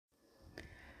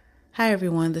Hi,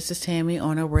 everyone. This is Tammy,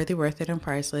 owner of Worthy, Worth It, and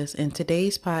Priceless. And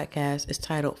today's podcast is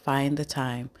titled Find the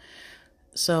Time.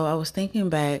 So I was thinking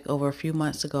back over a few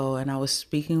months ago, and I was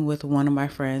speaking with one of my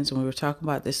friends, and we were talking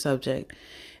about this subject.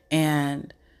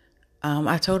 And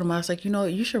I told him, I was like,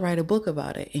 you should write a book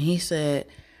about it. And he said,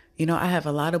 I have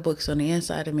a lot of books on the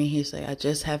inside of me. He said, I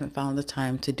just haven't found the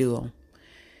time to do them.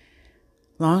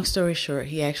 Long story short,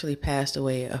 he actually passed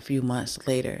away a few months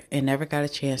later and never got a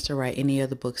chance to write any of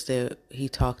the books that he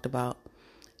talked about.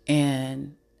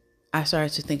 And I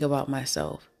started to think about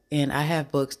myself. And I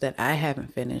have books that I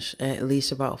haven't finished, at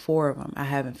least about 4 of them I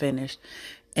haven't finished,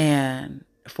 and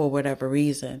for whatever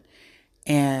reason.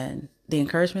 And the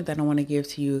encouragement that I want to give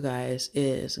to you guys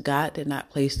is God did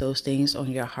not place those things on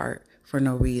your heart for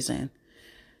no reason.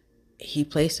 He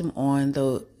placed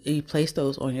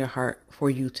those on your heart for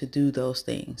you to do those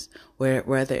things,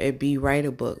 whether it be write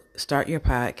a book, start your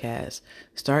podcast,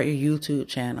 start your YouTube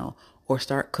channel, or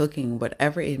start cooking,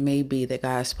 whatever it may be that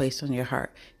God's placed on your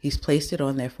heart. He's placed it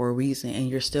on there for a reason, and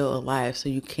you're still alive, so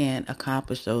you can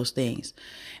accomplish those things.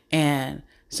 And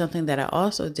something that I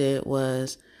also did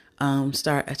was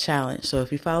start a challenge. So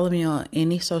if you follow me on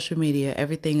any social media,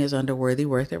 everything is under Worthy,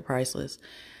 Worth It, Priceless.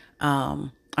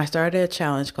 I started a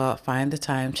challenge called Find the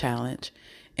Time Challenge.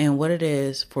 And what it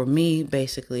is for me,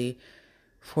 basically,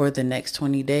 for the next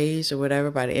 20 days or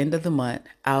whatever, by the end of the month,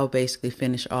 I'll basically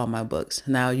finish all my books.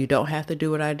 Now, you don't have to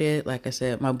do what I did. Like I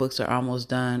said, my books are almost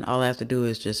done. All I have to do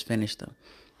is just finish them.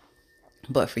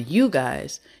 But for you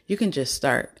guys, you can just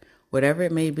start, whatever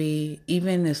it may be,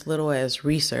 even as little as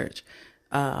research.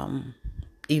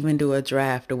 Even do a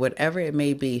draft or whatever it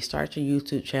may be. Start your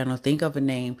YouTube channel, think of a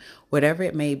name, whatever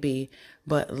it may be.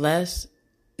 But let's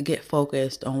get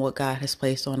focused on what God has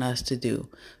placed on us to do.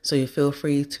 So you feel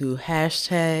free to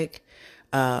hashtag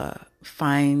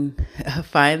find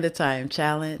the time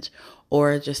challenge,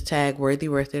 or just tag Worthy,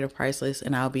 Worth It, or Priceless,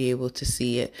 and I'll be able to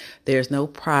see it. There's no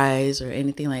prize or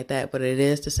anything like that, but it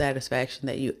is the satisfaction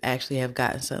that you actually have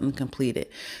gotten something completed.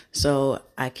 So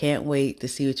I can't wait to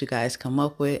see what you guys come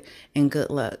up with, and good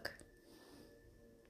luck.